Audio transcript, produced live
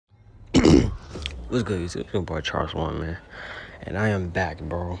What's good? It's your boy Charles One, man, and I am back,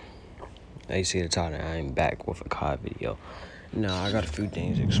 bro. Now you see the title, I am back with a COD video. Now I got a few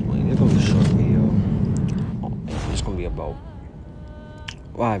things to explain. It's gonna be a short video. And it's gonna be about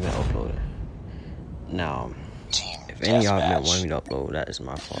why I've been uploading. Now, if any of y'all been wanting me to upload, that is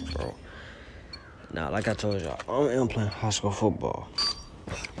my fault, bro. Now, like I told y'all, I'm playing high school football,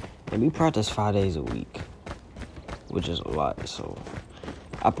 and we practice 5 days a week, which is a lot. So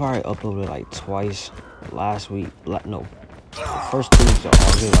I probably uploaded like twice last week. No, the first 2 weeks of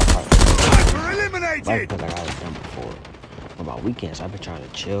August, I probably uploaded, like, because I got it done before. But my weekends, I've been trying to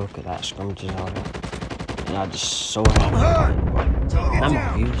chill because I had scrimmages out there. And I just so haven't been playing. Not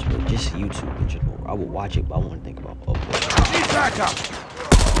my views, but just YouTube in general. I would watch it, but I wouldn't think about uploading. I'm not just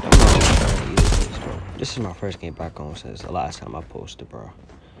trying to either place, bro. This is my first game back on since the last time I posted, bro.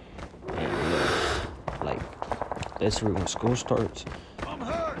 And like, this week when school starts,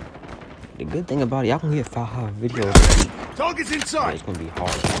 the good thing about it, y'all can get 5 videos a week. Target's inside. It's gonna be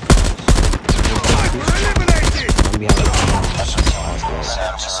hard. Eliminated. I'm gonna be tough.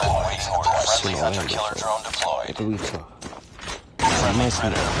 I might see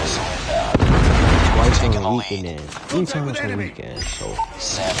twice on the weekend and 3 times on the weekend, so I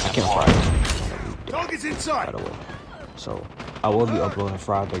can't practice on a weekday, Target's inside. by the way. So I will be uploading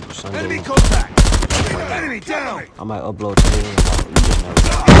Friday through Sunday. Enemy contact. Enemy down. I might upload today and you just never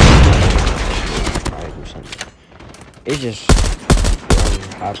know. Friday through Sunday. It just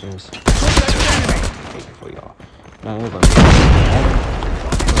happens. For y'all. Now everybody,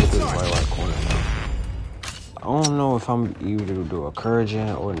 right corner. I don't know if I'm either to do a courage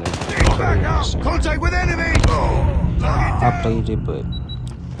or negative. Contact with enemy. I played it, but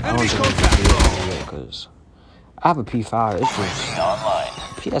I don't think I can do it because I have a P5. It's just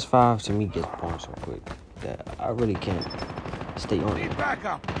PS5 to me gets boring so quick that I really can't stay on it.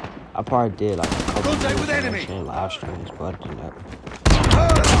 I probably did like a couple of live streams, but other than that.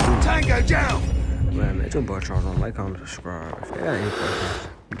 Tango down. Man, it's your boy Charles. Like, comment, subscribe. If you got any questions,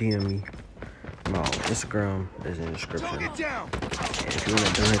 DM me. My Instagram is in the description. If you want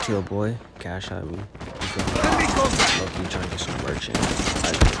to donate to your boy, cash at me. Love you trying to get some merch in.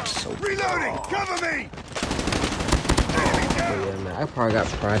 So reloading, cover me. But yeah, man, I probably got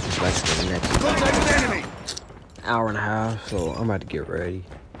practice like for the next hour and a half, so I'm about to get ready.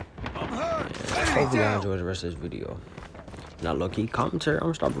 Hopefully y'all enjoy the rest of this video. Now, low-key commentary, I'm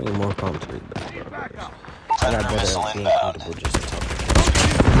gonna start bringing more commentary back, bro. I got better at being comfortable just to talk.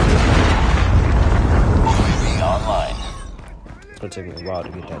 Online. It's gonna take me a while to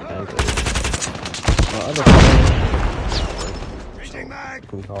get that bank. My other phone, so it's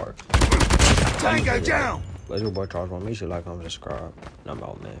gonna be hard. Tango down. Let's go, boy Charles. Make sure you like, comment, subscribe. And I'm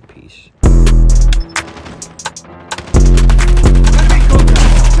out, man. Peace. Enemy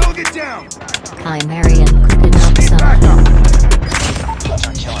contact. Target down. Hi, Marion. Cooking up some.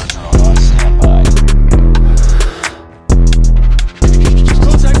 Hunter killer drone on standby.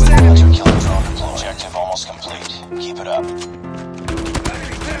 Contact with enemy. Hunter killer drone deployed. Objective almost complete. Keep it up.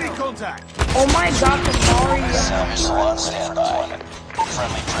 Enemy contact. Oh my god, the Mario. Missile on standby.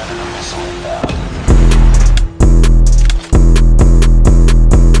 Friendly predator missile inbound.